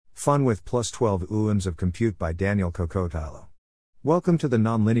Fun with plus 12 OOMs of Compute by Daniel Kokotajlo. Welcome to the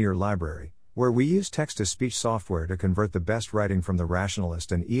Nonlinear Library, where we use text-to-speech software to convert the best writing from the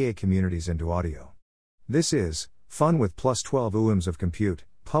Rationalist and EA communities into audio. This is Fun with plus 12 OOMs of Compute,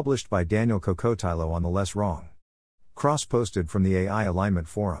 published by Daniel Kokotajlo on the LessWrong.Crossposted from the AI Alignment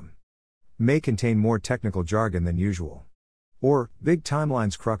Forum. May contain more technical jargon than usual. Or, big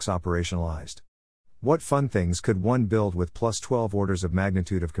Timelines Crux OperationalizedWhat. What fun things could one build with plus 12 orders of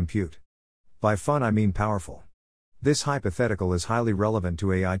magnitude of compute? By fun I mean powerful. This hypothetical is highly relevant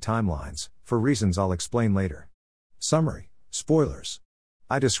to AI timelines, for reasons I'll explain later. Summary. Spoilers.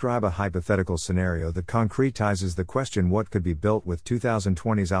 I describe a hypothetical scenario that concretizes the question what could be built with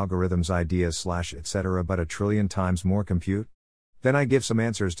 2020's algorithms, ideas / etc. but a trillion times more compute? Then I give some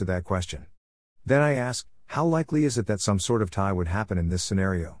answers to that question. Then I ask, how likely is it that some sort of tie would happen in this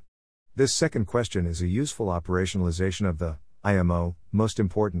scenario? This second question is a useful operationalization of the IMO, most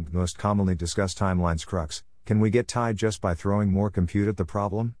important, most commonly discussed timelines crux. Can we get tied just by throwing more compute at the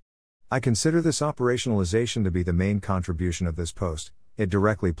problem? I consider this operationalization to be the main contribution of this post. It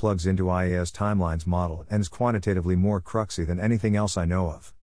directly plugs into Ajeya's timelines model and is quantitatively more cruxy than anything else I know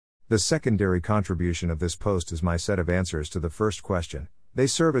of. The secondary contribution of this post is my set of answers to the first question. They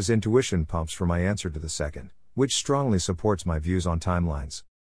serve as intuition pumps for my answer to the second, which strongly supports my views on timelines.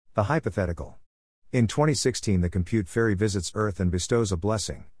 The hypothetical. In 2016, the compute fairy visits Earth and bestows a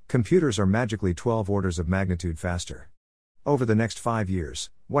blessing. Computers are magically 12 orders of magnitude faster. Over the next 5 years,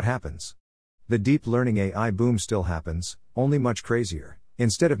 what happens? The deep learning AI boom still happens, only much crazier.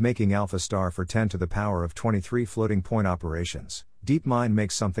 Instead of making AlphaStar for 10 to the power of 23 floating point operations, DeepMind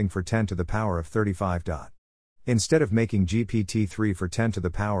makes something for 10 to the power of 35. Instead of making GPT-3 for 10 to the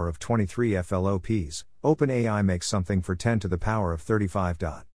power of 23 FLOPs, OpenAI makes something for 10 to the power of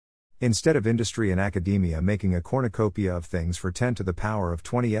 35. Instead of industry and academia making a cornucopia of things for 10 to the power of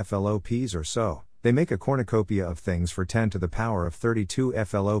 20 FLOPs or so, they make a cornucopia of things for 10 to the power of 32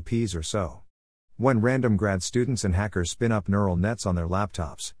 FLOPs or so. When random grad students and hackers spin up neural nets on their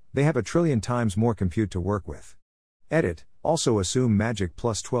laptops, they have a trillion times more compute to work with. Edit. Also assume magic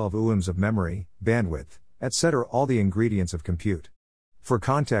plus 12 OOMs of memory, bandwidth, etc. all the ingredients of compute. For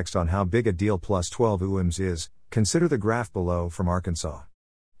context on how big a deal plus 12 OOMs is, consider the graph below from Arkansas.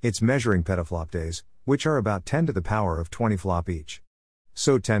 It's measuring petaflop-days, which are about 10 to the power of 20 flop each.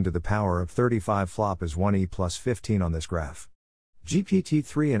 So 10 to the power of 35 flop is 1e plus 15 on this graph.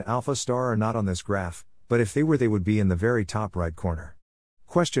 GPT-3 and AlphaStar are not on this graph, but if they were they would be in the very top right corner.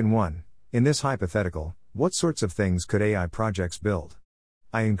 Question 1. In this hypothetical, what sorts of things could AI projects build?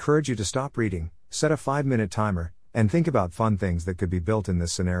 I encourage you to stop reading, set a 5-minute timer, and think about fun things that could be built in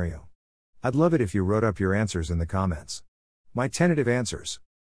this scenario. I'd love it if you wrote up your answers in the comments. My tentative answers.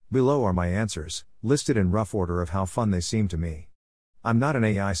 Below are my answers, listed in rough order of how fun they seem to me. I'm not an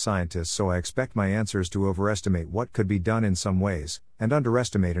AI scientist, so I expect my answers to overestimate what could be done in some ways, and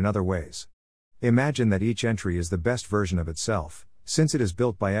underestimate in other ways. Imagine that each entry is the best version of itself, since it is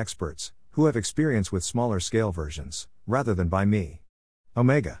built by experts, who have experience with smaller scale versions, rather than by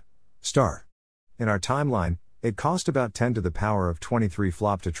me.OmegaStar. In our timeline, it cost about 10 to the power of 23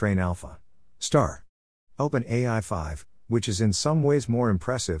 flop to train AlphaStar. OpenAI Five, which is in some ways more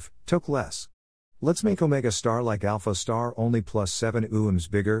impressive, took less. Let's make OmegaStar like AlphaStar, only plus 7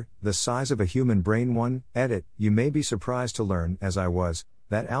 OOMs bigger, the size of a human brain. 1. Edit. You may be surprised to learn, as I was,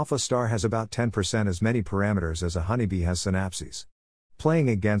 that AlphaStar has about 10% as many parameters as a honeybee has synapses. Playing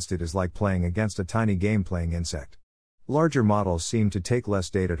against it is like playing against a tiny game-playing insect. Larger models seem to take less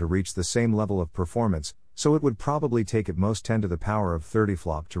data to reach the same level of performance, so it would probably take at most 10 to the power of 30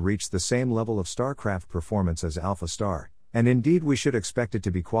 flop to reach the same level of StarCraft performance as AlphaStar. And indeed we should expect it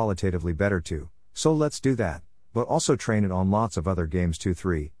to be qualitatively better too, so let's do that, but also train it on lots of other games too.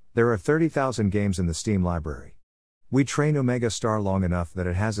 3. There are 30,000 games in the Steam library. We train OmegaStar long enough that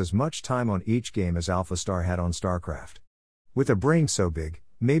it has as much time on each game as AlphaStar had on StarCraft. With a brain so big,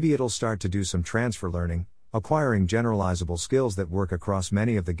 maybe it'll start to do some transfer learning, acquiring generalizable skills that work across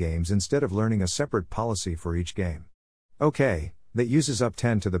many of the games instead of learning a separate policy for each game. Okay, that uses up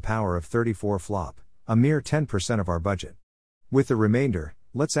 10 to the power of 34 flop, a mere 10% of our budget. With the remainder,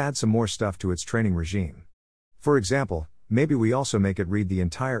 let's add some more stuff to its training regime. For example, maybe we also make it read the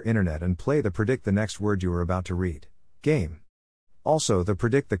entire internet and play the predict the next word you are about to read game. Also the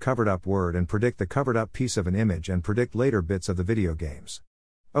predict the covered up word and predict the covered up piece of an image and predict later bits of the video games.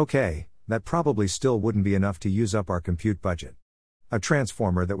 Okay, that probably still wouldn't be enough to use up our compute budget. A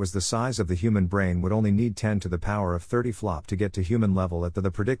transformer that was the size of the human brain would only need 10 to the power of 30 flop to get to human level at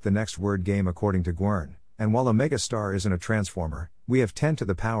the predict the next word game according to Gwern. And while OmegaStar isn't a transformer, we have 10 to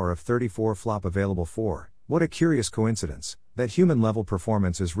the power of 34 flop available for, What a curious coincidence, that human-level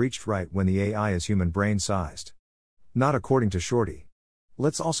performance is reached right when the AI is human brain-sized. Not according to Shorty.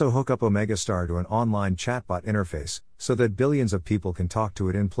 Let's also hook up OmegaStar to an online chatbot interface, so that billions of people can talk to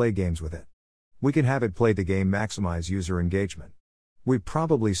it and play games with it. We can have it play the game, maximize user engagement. We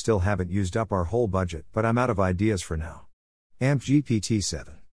probably still haven't used up our whole budget, but I'm out of ideas for now. AMP GPT-7.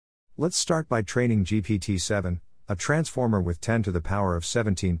 Let's start by training GPT-7, a transformer with 10 to the power of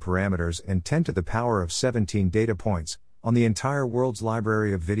 17 parameters and 10 to the power of 17 data points, on the entire world's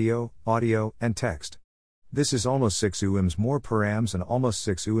library of video, audio, and text. This is almost 6 OOMs more params and almost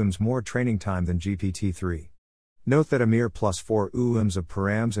 6 OOMs more training time than GPT-3. Note that a mere plus 4 OOMs of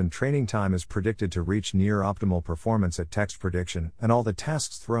params and training time is predicted to reach near optimal performance at text prediction and all the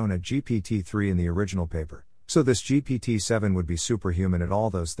tasks thrown at GPT-3 in the original paper, so this GPT-7 would be superhuman at all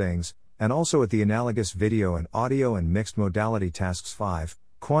those things, and also at the analogous video and audio and mixed modality tasks 5.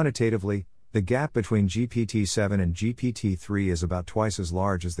 Quantitatively, the gap between GPT-7 and GPT-3 is about twice as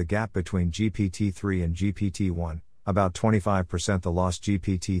large as the gap between GPT-3 and GPT-1, about 25% the loss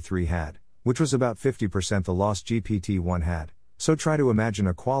GPT-3 had, which was about 50% the loss GPT-1 had, so try to imagine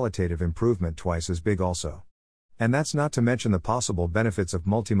a qualitative improvement twice as big also. And that's not to mention the possible benefits of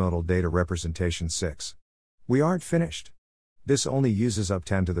multimodal data representation 6. We aren't finished. This only uses up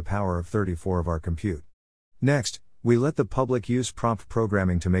 10 to the power of 34 of our compute. Next, we let the public use prompt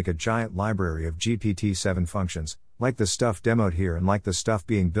programming to make a giant library of GPT-7 functions, like the stuff demoed here and like the stuff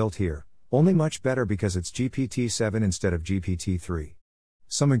being built here, only much better because it's GPT-7 instead of GPT-3.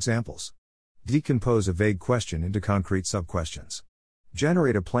 Some examples. Decompose a vague question into concrete sub-questions.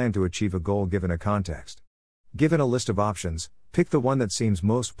 Generate a plan to achieve a goal given a context. Given a list of options, pick the one that seems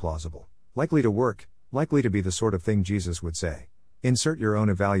most plausible, likely to work, likely to be the sort of thing Jesus would say. Insert your own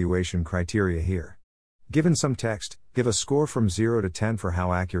evaluation criteria here. Given some text, give a score from 0 to 10 for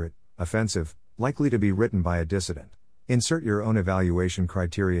how accurate, offensive, likely to be written by a dissident. Insert your own evaluation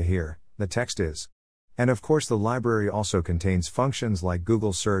criteria here, the text is. And of course the library also contains functions like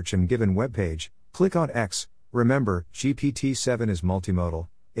Google search and given web page, click on X. Remember, GPT-7 is multimodal,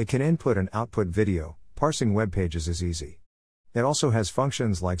 it can input and output video, parsing web pages is easy. It also has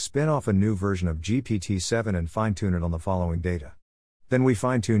functions like spin off a new version of GPT-7 and fine-tune it on the following data. Then we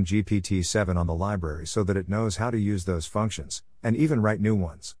fine-tune GPT-7 on the library so that it knows how to use those functions, and even write new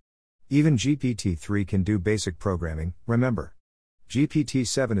ones. Even GPT-3 can do basic programming, remember.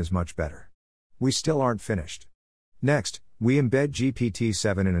 GPT-7 is much better. We still aren't finished. Next, we embed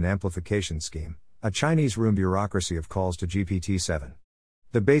GPT-7 in an amplification scheme, a Chinese room bureaucracy of calls to GPT-7.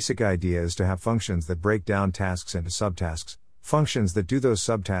 The basic idea is to have functions that break down tasks into subtasks, functions that do those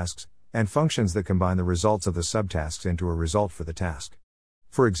subtasks, and functions that combine the results of the subtasks into a result for the task.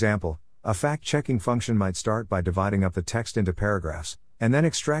 For example, a fact-checking function might start by dividing up the text into paragraphs, and then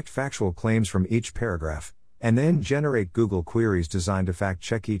extract factual claims from each paragraph, and then generate Google queries designed to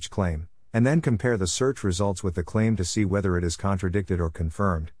fact-check each claim, and then compare the search results with the claim to see whether it is contradicted or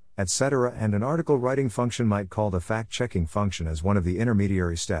confirmed, etc. And an article writing function might call the fact-checking function as one of the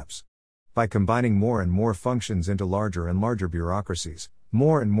intermediary steps. By combining more and more functions into larger and larger bureaucracies,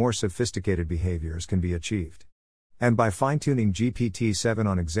 more and more sophisticated behaviors can be achieved. And by fine-tuning GPT-7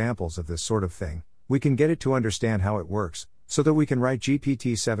 on examples of this sort of thing, we can get it to understand how it works, so that we can write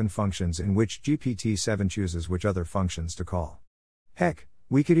GPT-7 functions in which GPT-7 chooses which other functions to call. Heck,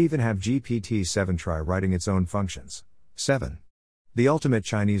 we could even have GPT-7 try writing its own functions. 7. The ultimate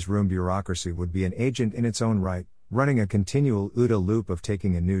Chinese room bureaucracy would be an agent in its own right, running a continual OODA loop of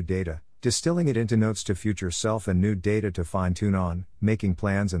taking in new data, distilling it into notes to future self and new data to fine-tune on, making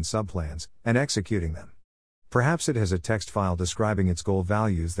plans and subplans, and executing them. Perhaps it has a text file describing its goal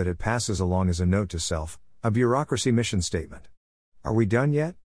values that it passes along as a note to self, a bureaucracy mission statement. Are we done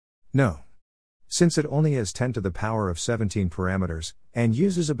yet? No. Since it only has 10 to the power of 17 parameters, and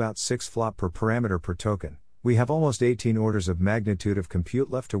uses about 6 flop per parameter per token, we have almost 18 orders of magnitude of compute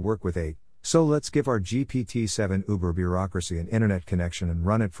left to work with 8, so let's give our GPT-7 Uber bureaucracy an internet connection and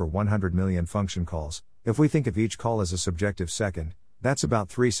run it for 100 million function calls. If we think of each call as a subjective second, that's about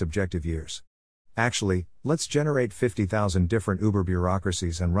 3 subjective years. Actually, let's generate 50,000 different Uber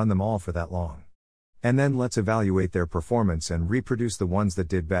bureaucracies and run them all for that long. And then let's evaluate their performance and reproduce the ones that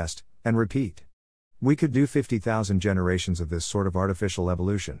did best, and repeat. We could do 50,000 generations of this sort of artificial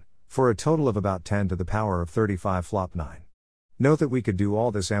evolution, for a total of about 10 to the power of 35 flop 9. Note that we could do all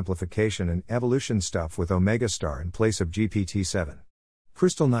this amplification and evolution stuff with OmegaStar in place of GPT-7.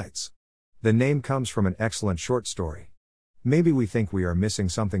 Crystal Knights. The name comes from an excellent short story. Maybe we think we are missing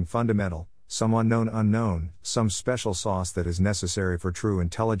something fundamental, some unknown, some special sauce that is necessary for true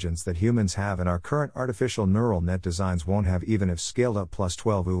intelligence that humans have and our current artificial neural net designs won't have even if scaled up plus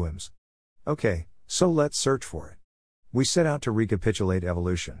 12 OOMs. Okay, So let's search for it. We set out to recapitulate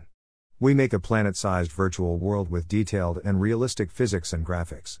evolution. We make a planet-sized virtual world with detailed and realistic physics and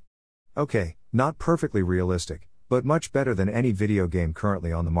graphics. Okay, not perfectly realistic, but much better than any video game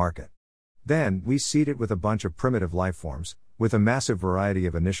currently on the market. Then, we seed it with a bunch of primitive lifeforms, with a massive variety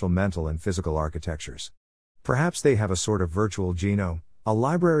of initial mental and physical architectures. Perhaps they have a sort of virtual genome, a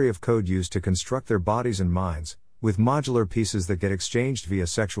library of code used to construct their bodies and minds, with modular pieces that get exchanged via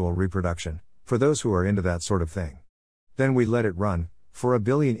sexual reproduction, for those who are into that sort of thing. Then we let it run, for 1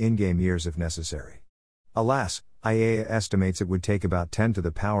 billion in-game years if necessary. Alas, Ajeya estimates it would take about 10 to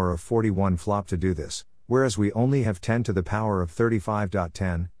the power of 41 flop to do this, whereas we only have 10 to the power of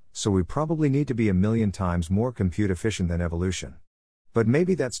 35.10, so we probably need to be 1 million times more compute efficient than evolution. But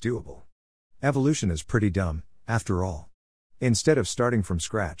maybe that's doable. Evolution is pretty dumb, after all. Instead of starting from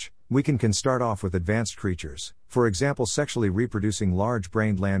scratch, we can start off with advanced creatures, for example sexually reproducing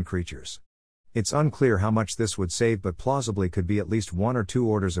large-brained land creatures. It's unclear how much this would save, but plausibly could be at least 1 or 2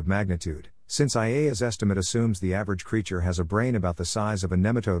 orders of magnitude, since Ajeya's estimate assumes the average creature has a brain about the size of a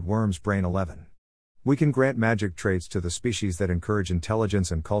nematode worm's brain 11. We can grant magic traits to the species that encourage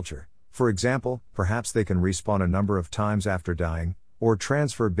intelligence and culture. For example, perhaps they can respawn a number of times after dying, or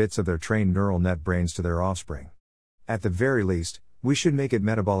transfer bits of their trained neural net brains to their offspring. At the very least, we should make it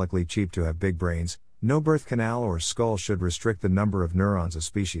metabolically cheap to have big brains. No birth canal or skull should restrict the number of neurons a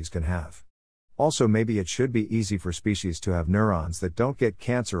species can have. Also, maybe it should be easy for species to have neurons that don't get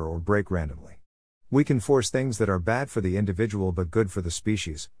cancer or break randomly. We can force things that are bad for the individual but good for the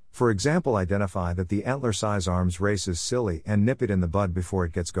species. For example, identify that the antler-size arms race is silly and nip it in the bud before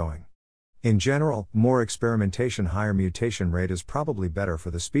it gets going. In general, more experimentation, higher mutation rate is probably better for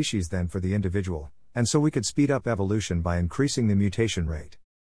the species than for the individual, and so we could speed up evolution by increasing the mutation rate.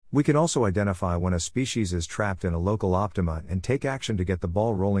 We can also identify when a species is trapped in a local optima and take action to get the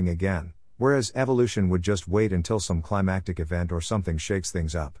ball rolling again, whereas evolution would just wait until some climactic event or something shakes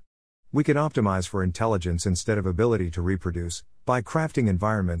things up. We can optimize for intelligence instead of ability to reproduce, by crafting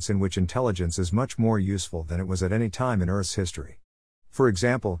environments in which intelligence is much more useful than it was at any time in Earth's history. For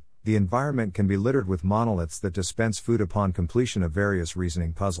example, the environment can be littered with monoliths that dispense food upon completion of various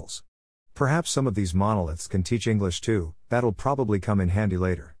reasoning puzzles. Perhaps some of these monoliths can teach English too, that'll probably come in handy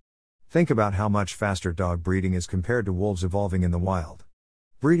later. Think about how much faster dog breeding is compared to wolves evolving in the wild.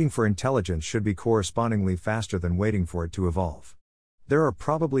 Breeding for intelligence should be correspondingly faster than waiting for it to evolve. There are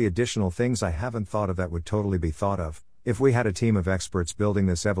probably additional things I haven't thought of that would totally be thought of, if we had a team of experts building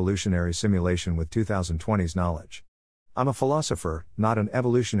this evolutionary simulation with 2020's knowledge. I'm a philosopher, not an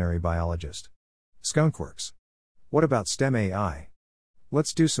evolutionary biologist. Skunkworks. What about STEM AI?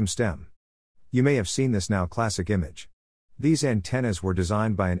 Let's do some STEM. You may have seen this now classic image. These antennas were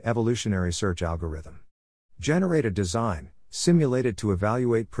designed by an evolutionary search algorithm. Generate a design, simulate it to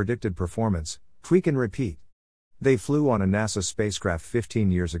evaluate predicted performance, tweak and repeat. They flew on a NASA spacecraft 15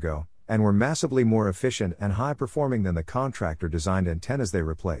 years ago, and were massively more efficient and high-performing than the contractor-designed antennas they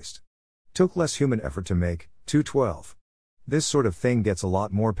replaced. Took less human effort to make, 212. This sort of thing gets a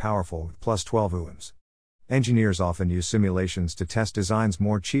lot more powerful with plus 12 OOMs. Engineers often use simulations to test designs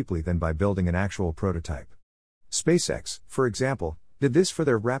more cheaply than by building an actual prototype. SpaceX, for example, did this for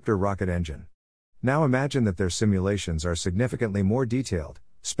their Raptor rocket engine. Now imagine that their simulations are significantly more detailed,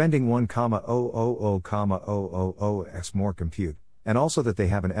 spending 1,000,000,000x more compute, and also that they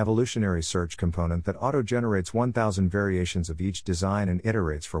have an evolutionary search component that auto-generates 1,000 variations of each design and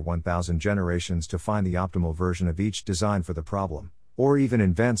iterates for 1,000 generations to find the optimal version of each design for the problem, or even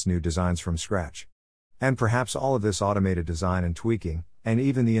invents new designs from scratch. And perhaps all of this automated design and tweaking, and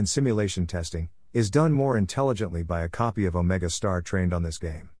even the in-simulation testing, is done more intelligently by a copy of OmegaStar trained on this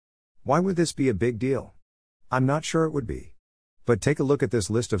game. Why would this be a big deal? I'm not sure it would be. But take a look at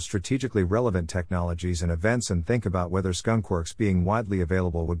this list of strategically relevant technologies and events and think about whether skunkworks being widely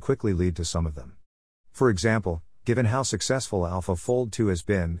available would quickly lead to some of them. For example, given how successful AlphaFold 2 has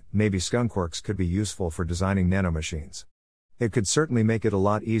been, maybe skunkworks could be useful for designing nanomachines. It could certainly make it a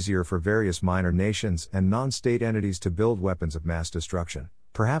lot easier for various minor nations and non-state entities to build weapons of mass destruction,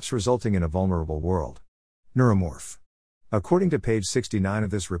 perhaps resulting in a vulnerable world. Neuromorph. According to page 69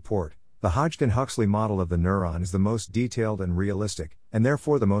 of this report, the Hodgkin-Huxley model of the neuron is the most detailed and realistic, and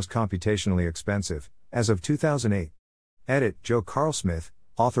therefore the most computationally expensive, as of 2008. Edit, Joe Carlsmith,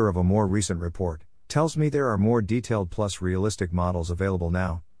 author of a more recent report, tells me there are more detailed plus realistic models available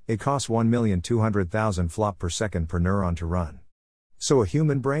now. It costs 1,200,000 flop per second per neuron to run. So a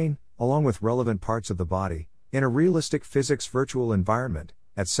human brain, along with relevant parts of the body, in a realistic physics virtual environment,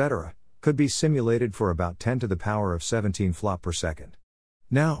 etc., could be simulated for about 10 to the power of 17 flop per second.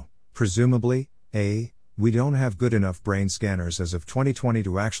 Now, presumably, we don't have good enough brain scanners as of 2020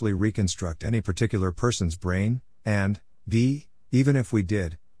 to actually reconstruct any particular person's brain, and b. even if we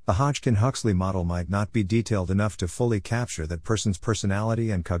did, the Hodgkin-Huxley model might not be detailed enough to fully capture that person's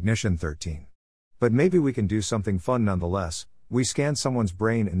personality and cognition. 13. But maybe we can do something fun nonetheless. We scan someone's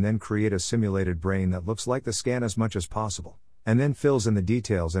brain and then create a simulated brain that looks like the scan as much as possible, and then fills in the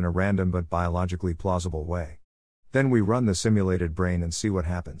details in a random but biologically plausible way. Then we run the simulated brain and see what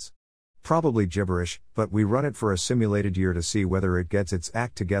happens. Probably gibberish, but we run it for a simulated year to see whether it gets its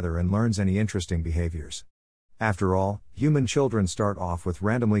act together and learns any interesting behaviors. After all, human children start off with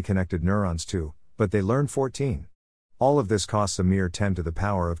randomly connected neurons too, but they learn 14. All of this costs a mere 10 to the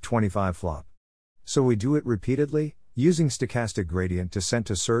power of 25 flop. So we do it repeatedly, using stochastic gradient descent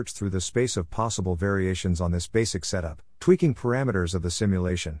to search through the space of possible variations on this basic setup, tweaking parameters of the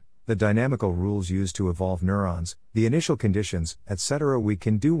simulation, the dynamical rules used to evolve neurons, the initial conditions, etc. We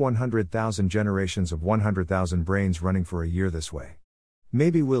can do 100,000 generations of 100,000 brains running for a year this way.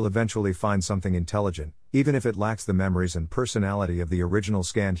 Maybe we'll eventually find something intelligent, even if it lacks the memories and personality of the original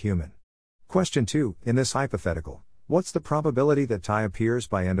scanned human. Question 2. In this hypothetical, what's the probability that TIE appears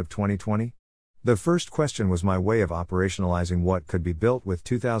by end of 2020? The first question was my way of operationalizing what could be built with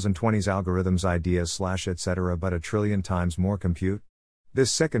 2020's algorithms, ideas / etc. but a trillion times more compute. This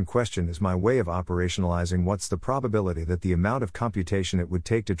second question is my way of operationalizing what's the probability that the amount of computation it would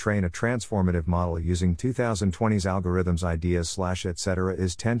take to train a transformative model using 2020's algorithms, ideas / etc.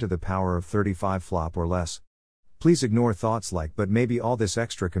 is 10 to the power of 35 flop or less. Please ignore thoughts like but maybe all this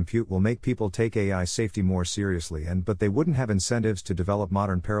extra compute will make people take AI safety more seriously but they wouldn't have incentives to develop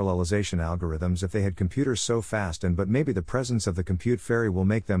modern parallelization algorithms if they had computers so fast but maybe the presence of the compute fairy will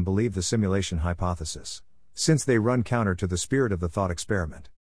make them believe the simulation hypothesis, since they run counter to the spirit of the thought experiment.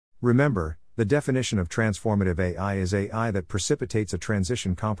 Remember, the definition of transformative AI is AI that precipitates a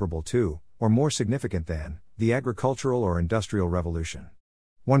transition comparable to, or more significant than, the agricultural or industrial revolution.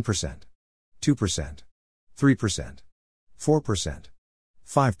 1%, 2%, 3%, 4%,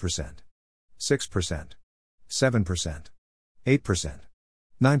 5%, 6%, 7%, 8%,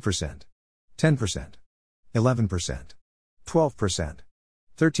 9%, 10%, 11%, 12%,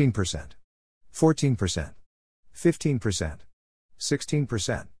 13%, 14%, 15%,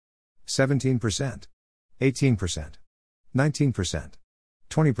 16%, 17%, 18%, 19%,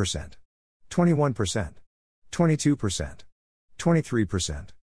 20%, 21%, 22%, 23%,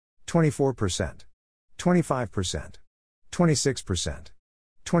 24%, 25%, 26%,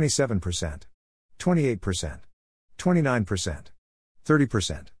 27%, 28%, 29%,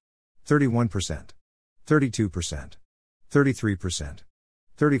 30%, 31%, 32%, 33%,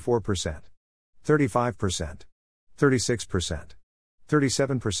 34%, 35%, 36%,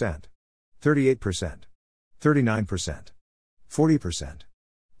 37%, 38%, 39%, 40%,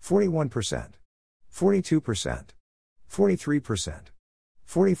 41%, 42%, 43%,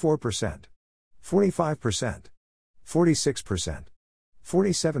 44%, 45%, 46%,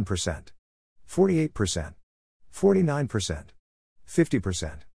 47%, 48%, 49%,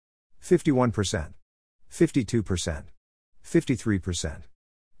 50%, 51%, 52%, 53%,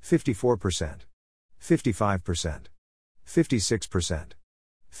 54%, 55%, 56%,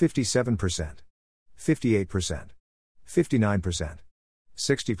 57%, 58%, 59%,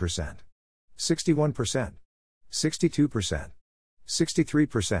 60%, 61%, 62%,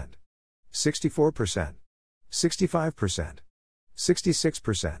 63%, 64%, 65%,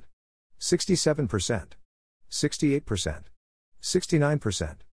 66%, 67%, 68%,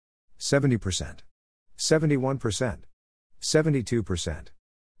 69%, 70%, 71%, 72%,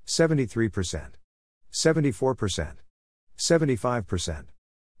 73%, 74%, 75%,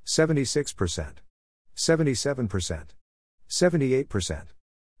 76%, 77%, 78%,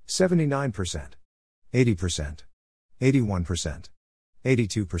 79%, 80%, 81%,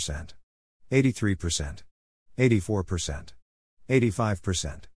 82%, 83%, 84%,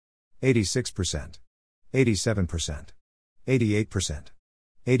 85%, 86%, 87%, 88%,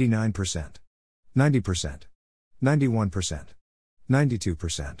 89%, 90%, 91%,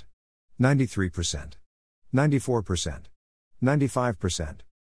 92%, 93%, 94%, 95%,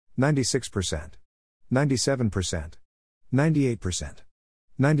 96%, 97%, 98%,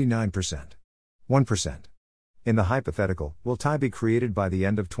 99%, 1%. In the hypothetical, will TIE be created by the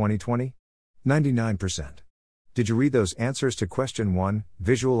end of 2020? 99%. Did you read those answers to question 1,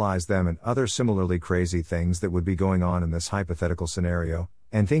 visualize them and other similarly crazy things that would be going on in this hypothetical scenario,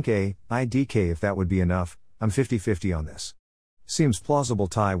 and think IDK if that would be enough? I'm 50-50 on this. Seems plausible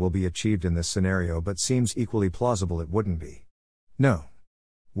TIE will be achieved in this scenario, but seems equally plausible it wouldn't be. No.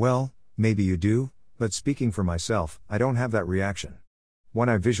 Well, maybe you do, but speaking for myself, I don't have that reaction. When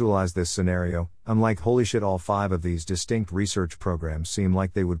I visualize this scenario, I'm like, holy shit, all 5 of these distinct research programs seem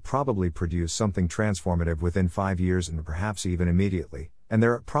like they would probably produce something transformative within 5 years and perhaps even immediately, and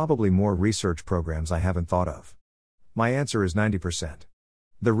there are probably more research programs I haven't thought of. My answer is 90%.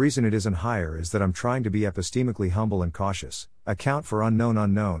 The reason it isn't higher is that I'm trying to be epistemically humble and cautious, account for unknown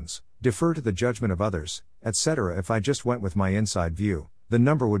unknowns, defer to the judgment of others, etc. If I just went with my inside view, the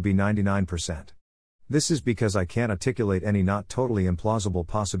number would be 99%. This is because I can't articulate any not totally implausible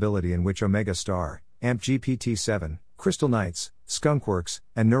possibility in which OmegaStar, AMP GPT-7, Crystal Knights, Skunkworks,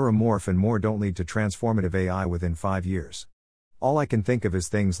 and Neuromorph and more don't lead to transformative AI within 5 years. All I can think of is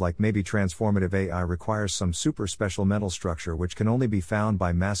things like maybe transformative AI requires some super special mental structure which can only be found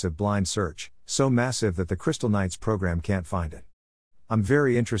by massive blind search, so massive that the Crystal Knights program can't find it. I'm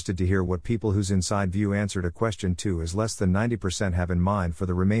very interested to hear what people whose inside view answer to question 2 is less than 90% have in mind for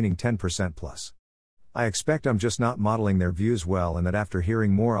the remaining 10% plus. I expect I'm just not modeling their views well, and that after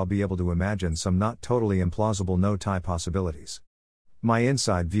hearing more I'll be able to imagine some not totally implausible no-tie possibilities. My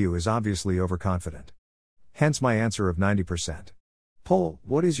inside view is obviously overconfident. Hence my answer of 90%. Poll,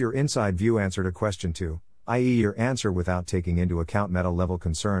 what is your inside view answer to question 2, i.e. your answer without taking into account meta-level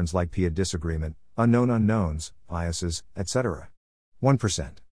concerns like PIA disagreement, unknown unknowns, biases, etc.?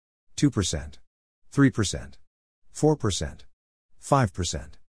 1%, 2%, 3%, 4%, 5%,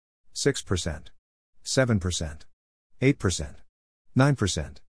 6%, 7%, 8%,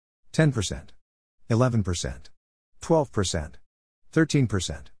 9%, 10%, 11%, 12%,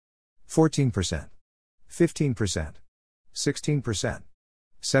 13%, 14%, 15%, 16%,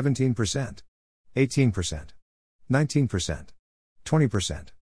 17%, 18%, 19%, 20%,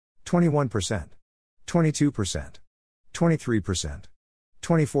 21%, 22%, 23%,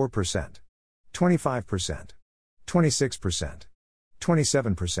 24%, 25%, 26%,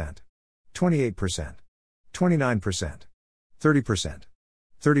 27%, 28%, 29%, 30%,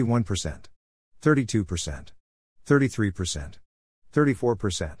 31%, 32%, 33%,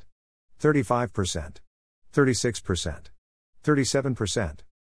 34%, 35%, 36%, 37%,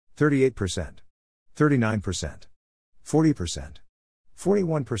 38%, 39%, 40%,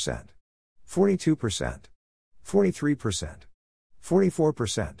 41%, 42%, 43%,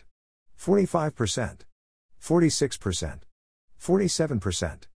 44%, 45%, 46%,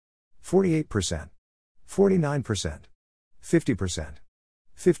 47%, 48%, 49%, 50%,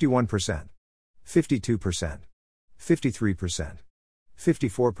 51%, 52%, 53%,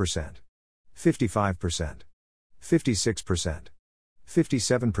 54%, 55%, 56%,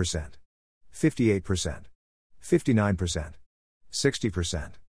 57%, 58%, 59%,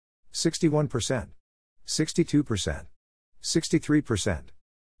 60%, 61%, 62%, 63%,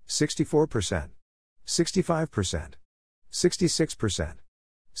 64%, 65%, 66%,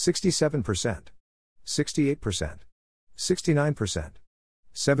 67%, 68%, 69%,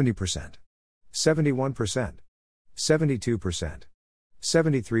 70%, 71%, 72%,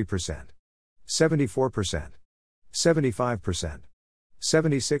 73%, 74%, 75%,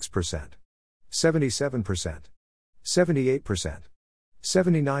 76%, 77%, 78%,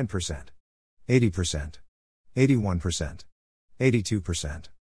 79%, 80%, 81%, 82%,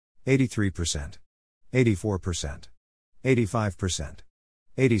 83%, 84%, 85%,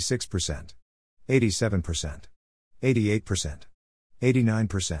 86%, 87%, 88%,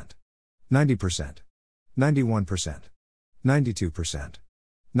 89%, 90%, 91%, 92%,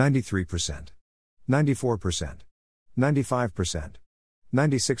 93%, 94%, 95%,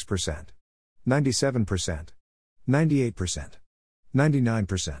 96%, 97%, 98%,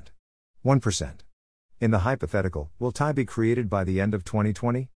 99%, 1%. In the hypothetical, will TIE be created by the end of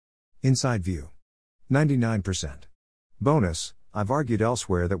 2020? Inside view. 99%. Bonus, I've argued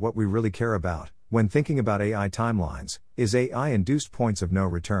elsewhere that what we really care about, when thinking about AI timelines, is AI-induced points of no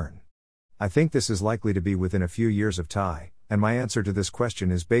return. I think this is likely to be within a few years of TIE, and my answer to this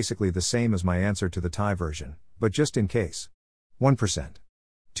question is basically the same as my answer to the TIE version, but just in case. 1%,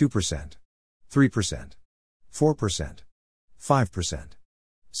 2%, 3%, 4%, 5%,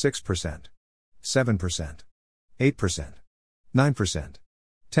 6%, 7%, 8%, 9%,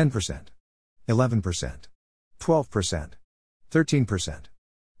 10%, 11%, 12%, 13%,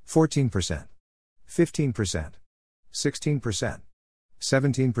 14%, 15%, 16%,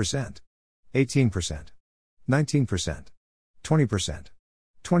 17%, 18%, 19%, 20%,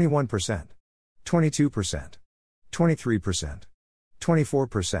 21%, 22%, 23%,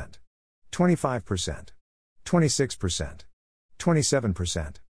 24%, 25%, 26%,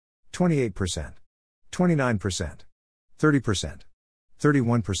 27%, 28%, 29%, 30%,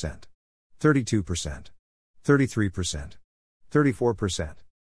 31%, 32%, 33%, 34%,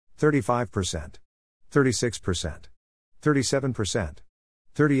 35%, 36%, 37%,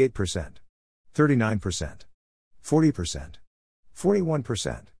 38%, 39%, 40%,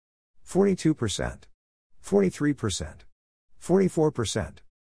 41%, 42%, 43%, 44%,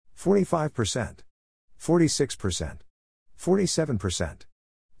 45%, 46%, 47%,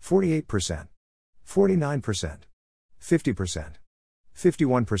 48%, 49%, 50%,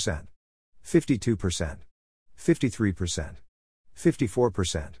 51%, 52%, 53%,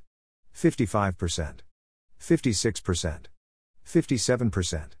 54%, 55%, 56%,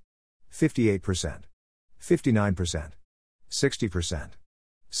 57%, 58%, 59%, 60%,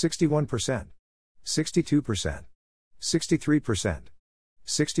 61%, 62%, 63%,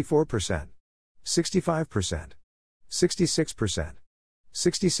 64%, 65%, 66%,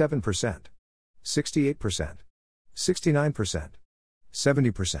 67%, 68%, 69%,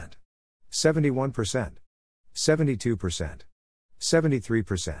 70%, 71%, 72%,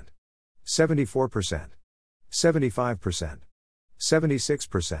 73%, 74%, 75%,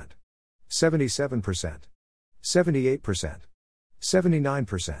 76%, 77%, 78%,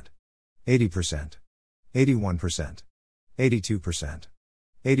 79%, 80%, 81%, 82%,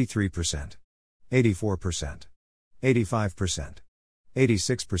 83%, 84%, 85%,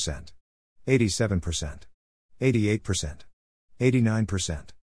 86%, 87%, 88%, 89%,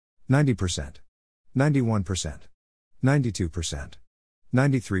 90%, 91%, 92%,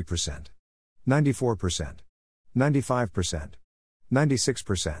 93%, 94%, 95%,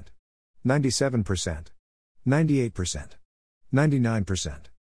 96%, 97%, 98%, 99%,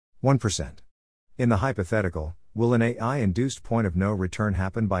 1%. In the hypothetical, will an AI-induced point of no return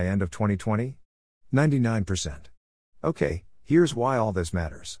happen by end of 2020? 99%. Okay, here's why all this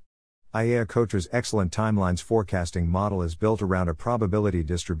matters. Ajeya's excellent timelines forecasting model is built around a probability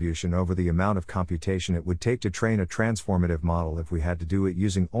distribution over the amount of computation it would take to train a transformative model if we had to do it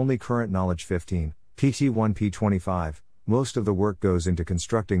using only current knowledge 15, PT1 P25. Most of the work goes into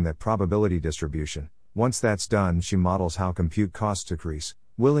constructing that probability distribution. Once that's done, she models how compute costs decrease,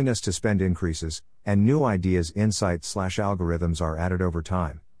 willingness to spend increases, and new ideas, insights/algorithms are added over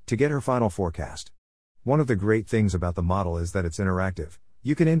time, to get her final forecast. One of the great things about the model is that it's interactive.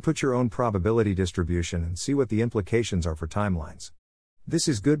 You can input your own probability distribution and see what the implications are for timelines. This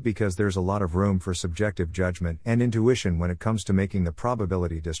is good because there's a lot of room for subjective judgment and intuition when it comes to making the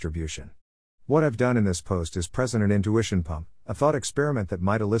probability distribution. What I've done in this post is present an intuition pump, a thought experiment that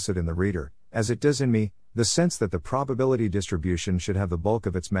might elicit in the reader, as it does in me, the sense that the probability distribution should have the bulk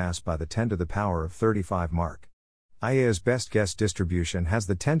of its mass by the 10 to the power of 35 mark. Ajeya's best guess distribution has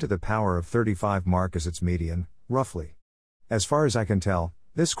the 10 to the power of 35 mark as its median, roughly. As far as I can tell,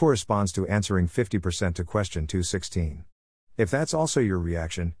 this corresponds to answering 50% to question 216. If that's also your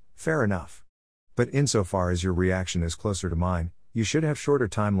reaction, fair enough. But insofar as your reaction is closer to mine, you should have shorter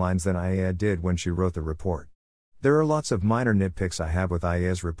timelines than Ajeya did when she wrote the report. There are lots of minor nitpicks I have with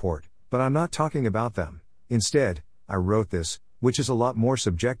Ajeya's report, but I'm not talking about them. Instead, I wrote this, which is a lot more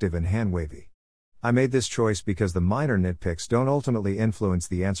subjective and hand-wavy. I made this choice because the minor nitpicks don't ultimately influence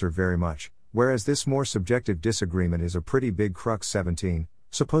the answer very much, whereas this more subjective disagreement is a pretty big crux. 17.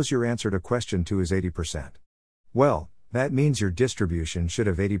 Suppose your answer to question 2 is 80%. Well, that means your distribution should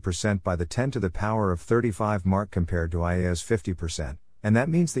have 80% by the 10 to the power of 35 mark compared to Ajeya's 50%, and that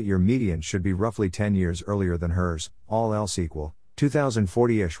means that your median should be roughly 10 years earlier than hers, all else equal,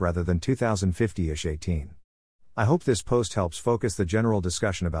 2040-ish rather than 2050-ish. 18. I hope this post helps focus the general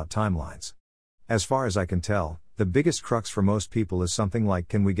discussion about timelines. As far as I can tell, the biggest crux for most people is something like,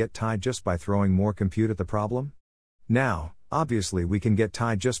 can we get tied just by throwing more compute at the problem? Now, obviously we can get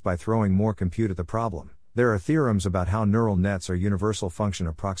tied just by throwing more compute at the problem. There are theorems about how neural nets are universal function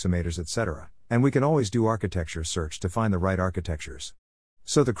approximators, etc., and we can always do architecture search to find the right architectures.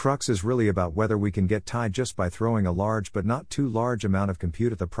 So the crux is really about whether we can get tied just by throwing a large but not too large amount of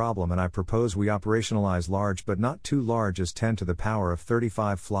compute at the problem, and I propose we operationalize large but not too large as 10 to the power of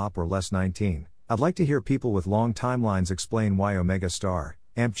 35 flop or less. 19. I'd like to hear people with long timelines explain why OmegaStar,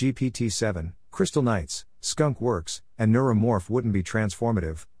 AMP GPT-7, Crystal Knights, Skunk Works, and Neuromorph wouldn't be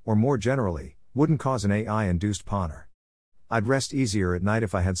transformative, or more generally, wouldn't cause an AI-induced pawner. I'd rest easier at night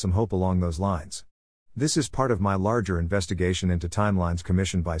if I had some hope along those lines. This is part of my larger investigation into timelines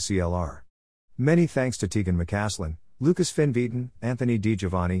commissioned by CLR. Many thanks to Tegan McCaslin, Lucas Finveden, Anthony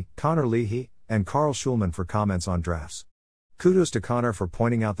DiGiovanni, Connor Leahy, and Carl Schulman for comments on drafts. Kudos to Connor for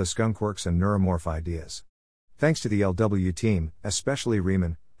pointing out the skunkworks and neuromorph ideas. Thanks to the LW team, especially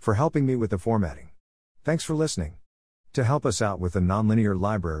Riemann, for helping me with the formatting. Thanks for listening. To help us out with the Nonlinear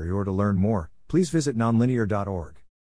Library or to learn more, please visit nonlinear.org.